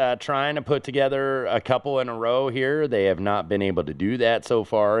 Wildcats trying to put together a couple in a row here. They have not been able to do that so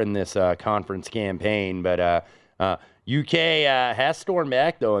far in this conference campaign. But UK has stormed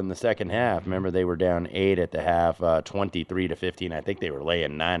back, though, in the second half. Remember, they were down 8 at the half, 23-15. I think they were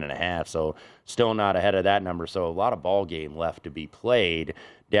laying 9.5, so still not ahead of that number. So a lot of ball game left to be played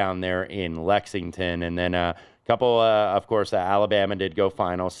down there in Lexington. And then a couple, of course, Alabama did go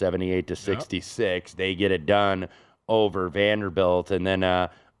final, 78-66. Yep. They get it done over Vanderbilt. And then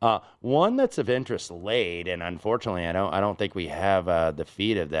one that's of interest late, and unfortunately I don't think we have the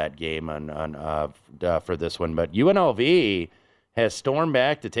feed of that game for this one, but UNLV has stormed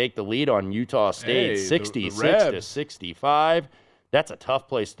back to take the lead on Utah State, 66-65. That's a tough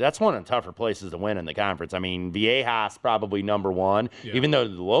place. That's one of the tougher places to win in the conference. I mean, Viejas probably number one, even though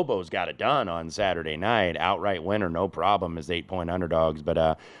the Lobos got it done on Saturday night. Outright winner, no problem, as 8-point underdogs.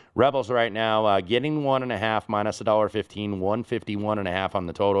 But Rebels right now getting 1.5 minus $1.15, 151.5 on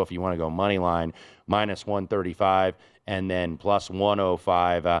the total if you want to go money line, minus 135. And then plus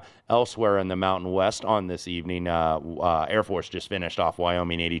 105 elsewhere in the Mountain West on this evening. Air Force just finished off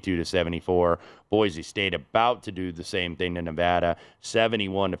Wyoming 82-74. Boise State about to do the same thing to Nevada,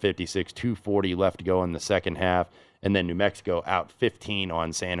 71-56, 2:40 left to go in the second half. And then New Mexico out 15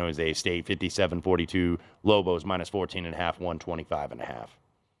 on San Jose State, 57-42. Lobos minus 14.5, 125.5.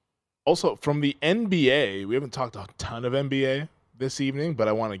 Also, from the NBA, we haven't talked a ton of NBA this evening, but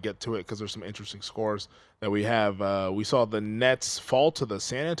I want to get to it because there's some interesting scores that we have. We saw the Nets fall to the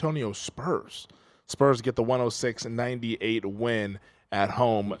San Antonio Spurs. Spurs get the 106-98 win at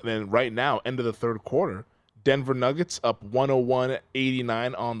home. Then right now, end of the third quarter, Denver Nuggets up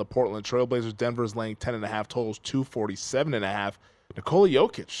 101-89 on the Portland Trailblazers. Denver's laying 10.5 totals, 247.5. Nikola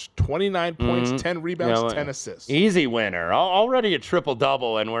Jokic, 29 points, 10 rebounds, 10 assists. Easy winner. Already a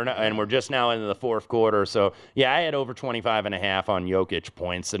triple-double, and we're just now into the fourth quarter. So, yeah, I had over 25.5 on Jokic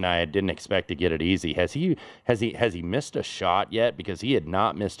points, and I didn't expect to get it easy. Has he missed a shot yet? Because he had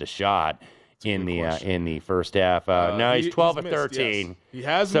not missed a shot in the first half. No, he's 12 of 13. Yes. He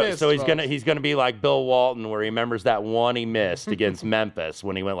has missed. So he's gonna be like Bill Walton, where he remembers that one he missed against Memphis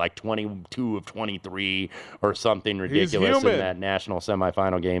when he went like 22 of 23 or something ridiculous in that national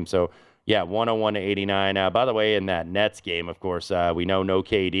semifinal game. So yeah, 101-89. By the way, in that Nets game, of course, we know no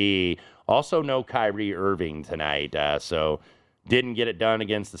KD, also no Kyrie Irving tonight. So didn't get it done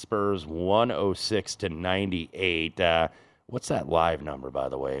against the Spurs, 106-98. What's that live number, by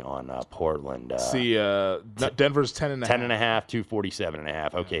the way, on Portland? Denver's 10.5. 10.5,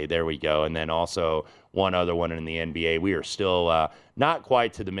 247.5. Okay, there we go. And then also one other one in the NBA. We are still not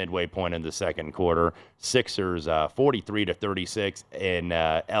quite to the midway point of the second quarter. Sixers 43-36 in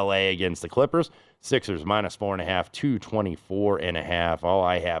LA against the Clippers. Sixers minus 4.5, 224.5. All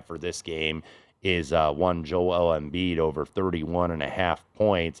I have for this game is one Joel Embiid over 31.5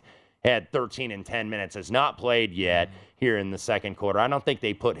 points. Had 13 and 10 minutes, has not played yet here in the second quarter. I don't think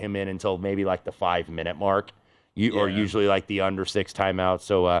they put him in until maybe like the 5-minute mark, or usually like the under 6 timeouts.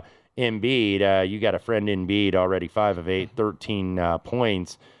 So Embiid, you got a friend Embiid already 5 of 8, 13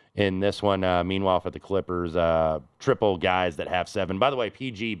 points in this one. Meanwhile, for the Clippers, triple guys that have 7. By the way,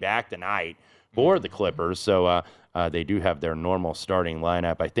 PG back tonight for the Clippers, so they do have their normal starting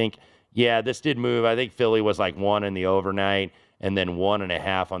lineup. I think, this did move. I think Philly was like 1 in the overnight, and then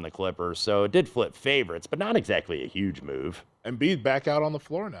 1.5 on the Clippers. So it did flip favorites, but not exactly a huge move. Embiid back out on the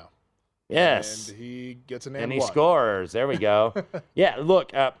floor now. Yes. And he gets an and he scores. There we go. Look,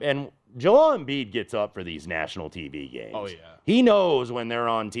 and Joel Embiid gets up for these national TV games. Oh, yeah. He knows when they're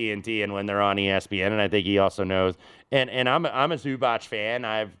on TNT and when they're on ESPN, and I think he also knows. And I'm a Zubac fan.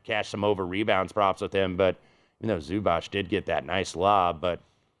 I've cashed some over rebounds props with him, but Zubac did get that nice lob, but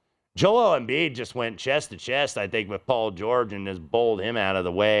Joel Embiid just went chest to chest, I think, with Paul George and just bowled him out of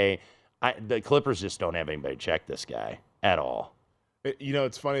the way. The Clippers just don't have anybody check this guy at all.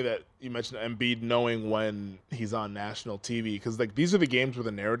 It's funny that you mentioned Embiid knowing when he's on national TV, because these are the games where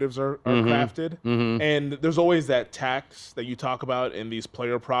the narratives are crafted, and there's always that tax that you talk about in these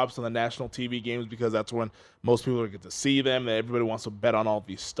player props on the national TV games, because that's when most people get to see them, and everybody wants to bet on all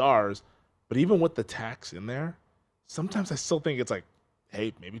these stars. But even with the tax in there, sometimes I still think it's like,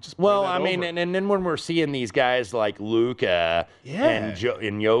 hey, maybe just play that over. And then when we're seeing these guys like Luka and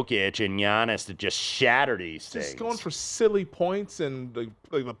Jokic and Giannis that just shatter these things. Just going for silly points, and the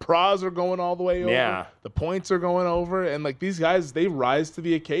pros are going all the way over. Yeah. The points are going over, and these guys, they rise to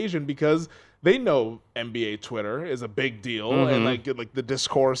the occasion because they know NBA Twitter is a big deal, and the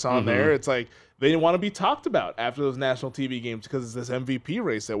discourse on there, it's like they want to be talked about after those national TV games because it's this MVP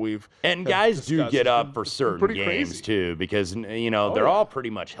race that we've and guys do get up for certain games crazy. Too, because they're all pretty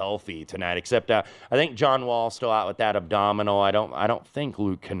much healthy tonight, except I think John Wall's still out with that abdominal. I don't think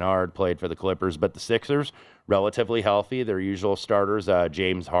Luke Kennard played for the Clippers, but the Sixers relatively healthy. Their usual starters,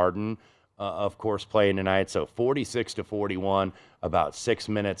 James Harden, of course, playing tonight. So 46-41, about 6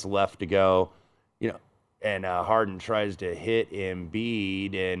 minutes left to go. And Harden tries to hit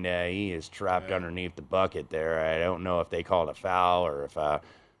Embiid, and he is trapped underneath the bucket there. I don't know if they called a foul or if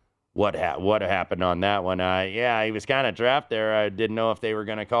what happened on that one. He was kind of trapped there. I didn't know if they were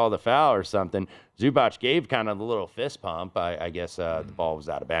going to call the foul or something. Zubac gave kind of the little fist pump. I guess the ball was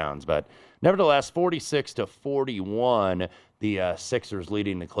out of bounds. But nevertheless, 46-41, the Sixers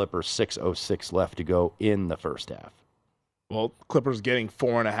leading the Clippers, 6:06 left to go in the first half. Well, Clippers getting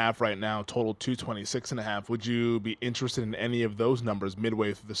 4.5 right now, total 226.5. Would you be interested in any of those numbers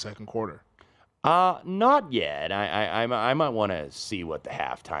midway through the second quarter? Not yet. I might want to see what the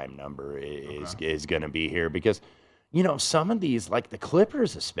halftime number is going to be here, because some of these, like the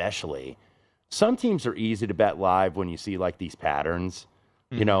Clippers especially, some teams are easy to bet live when you see these patterns.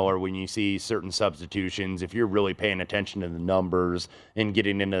 Or when you see certain substitutions, if you're really paying attention to the numbers and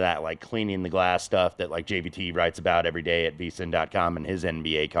getting into that, cleaning the glass stuff that, JVT writes about every day at vsin.com in his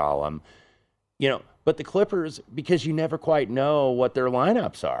NBA column, but the Clippers, because you never quite know what their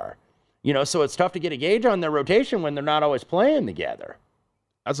lineups are, so it's tough to get a gauge on their rotation when they're not always playing together.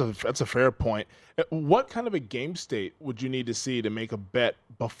 That's a fair point. What kind of a game state would you need to see to make a bet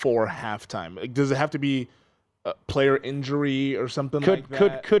before halftime? Does it have to be player injury or something like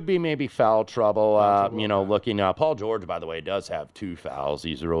that? Could be maybe foul trouble. Looking up. Paul George, by the way, does have 2 fouls.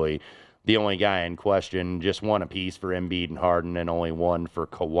 He's really the only guy in question. Just 1 apiece for Embiid and Harden, and only 1 for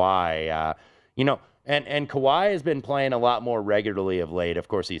Kawhi. And Kawhi has been playing a lot more regularly of late. Of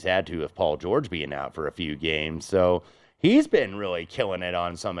course, he's had to with Paul George being out for a few games. So he's been really killing it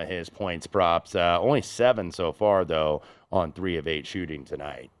on some of his points props. Only 7 so far, though, on 3 of 8 shooting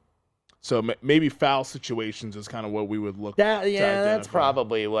tonight. So maybe foul situations is kind of what we would look at. That's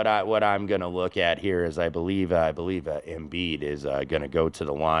probably what I'm going to look at here. Is I believe Embiid is going to go to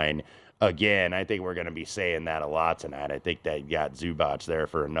the line again. I think we're going to be saying that a lot tonight. I think they got Zubac there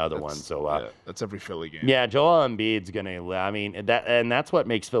for another one. So that's every Philly game. Yeah, Joel Embiid's going to. That's what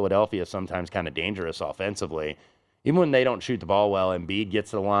makes Philadelphia sometimes kind of dangerous offensively. Even when they don't shoot the ball well, Embiid gets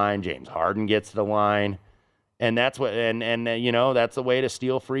to the line. James Harden gets to the line. And that's what, and that's the way to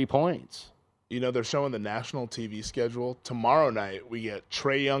steal free points. You know, they're showing the national TV schedule. Tomorrow night, we get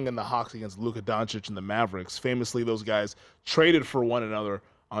Trae Young and the Hawks against Luka Doncic and the Mavericks. Famously, those guys traded for one another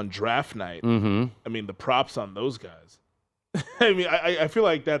on draft night. Mm-hmm. I mean, the props on those guys. I mean, I feel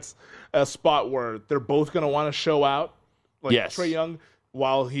like that's a spot where they're both going to want to show out. Like yes. Trae Young,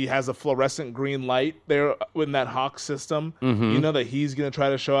 while he has a fluorescent green light there in that Hawks system, Mm-hmm. you know that he's going to try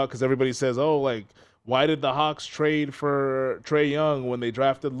to show out because everybody says, oh, like, why did the Hawks trade for Trae Young when they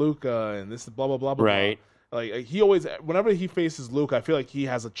drafted Luka and this blah, blah, blah, blah. Right. Like, he always, whenever he faces Luka, I feel like he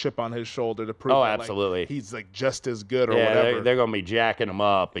has a chip on his shoulder to prove that, absolutely. like, he's like just as good or yeah, whatever. They're going to be jacking them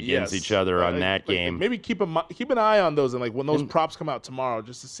up against each other on that game. Maybe keep an eye on those, and like when those props come out tomorrow,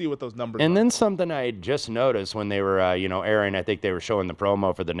 just to see what those numbers. And are. then something I just noticed when they were, airing, I think they were showing the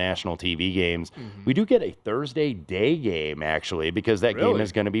promo for the national TV games. Mm-hmm. We do get a Thursday day game, actually, because that game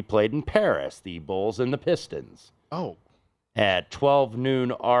is going to be played in Paris, the Bulls and the Pistons. Oh. At 12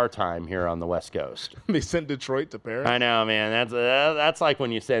 noon our time here on the West Coast. They sent Detroit to Paris? I know, man. That's like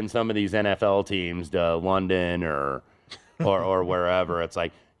when you send some of these NFL teams to London or wherever. It's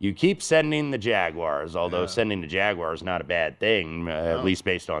like, you keep sending the Jaguars, although sending the Jaguars is not a bad thing, at least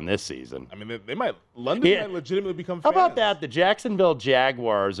based on this season. I mean, London might legitimately become fans. How about that? The Jacksonville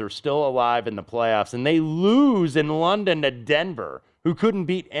Jaguars are still alive in the playoffs, and they lose in London to Denver, who couldn't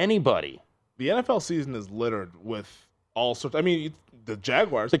beat anybody. The NFL season is littered with all sorts. I mean, the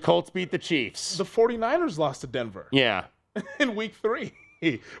Jaguars. The Colts beat the Chiefs. The 49ers lost to Denver. Yeah. In week 3.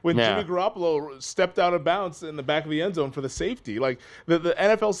 When Jimmy Garoppolo stepped out of bounds in the back of the end zone for the safety. Like, the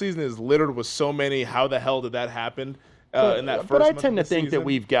NFL season is littered with so many, how the hell did that happen in that first But I month tend of to the think season? that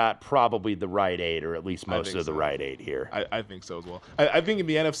we've got probably the right 8, or at least most of the right 8 here. I think so as well. I think in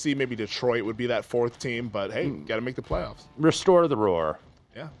the NFC, maybe Detroit would be that 4th team, but hey, got to make the playoffs. Restore the roar.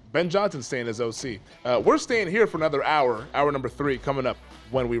 Yeah. Ben Johnson staying as OC. We're staying here for another hour number 3, coming up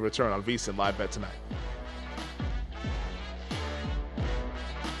when we return on VSiN Live Bet Tonight.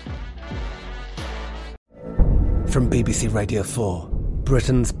 From BBC Radio 4,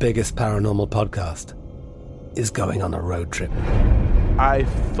 Britain's biggest paranormal podcast is going on a road trip. I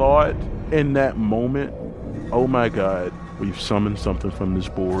thought in that moment, oh my God, we've summoned something from this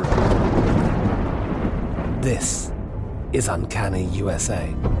board. This is Uncanny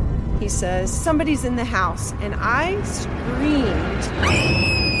USA. He says, somebody's in the house, and I screamed.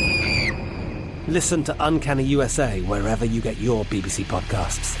 Listen to Uncanny USA wherever you get your BBC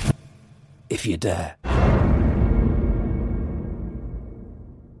podcasts, if you dare.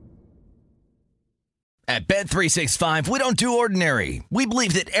 At Bet365, we don't do ordinary. We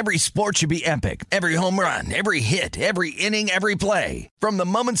believe that every sport should be epic. Every home run, every hit, every inning, every play. From the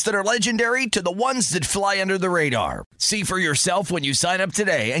moments that are legendary to the ones that fly under the radar. See for yourself when you sign up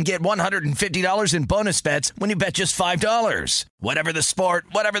today and get $150 in bonus bets when you bet just $5. Whatever the sport,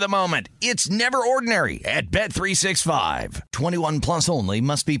 whatever the moment, it's never ordinary at Bet365. 21 plus only.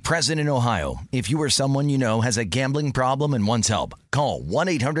 Must be present in Ohio. If you or someone you know has a gambling problem and wants help, call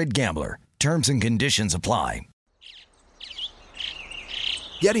 1-800-GAMBLER. Terms and conditions apply.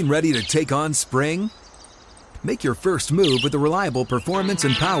 Getting ready to take on spring? Make your first move with the reliable performance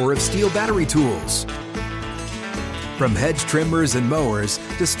and power of Steel battery tools. From hedge trimmers and mowers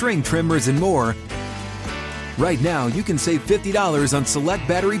to string trimmers and more, right now you can save $50 on select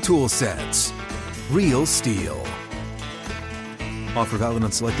battery tool sets. Real Steel. Offer valid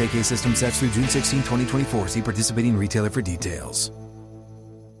on select AK system sets through June 16, 2024. See participating retailer for details.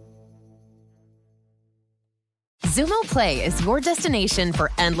 Xumo Play is your destination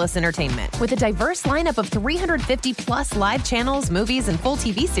for endless entertainment. With a diverse lineup of 350 plus live channels, movies, and full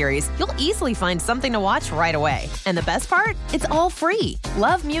TV series, you'll easily find something to watch right away. And the best part? It's all free.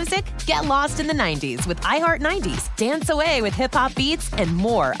 Love music? Get lost in the 90s with iHeart 90s, dance away with hip-hop beats, and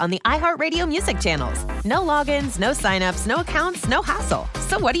more on the iHeartRadio music channels. No logins, no signups, no accounts, no hassle.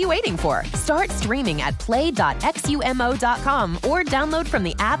 So what are you waiting for? Start streaming at play.xumo.com or download from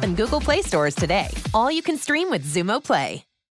the app and Google Play stores today. All you can stream with Xumo Play.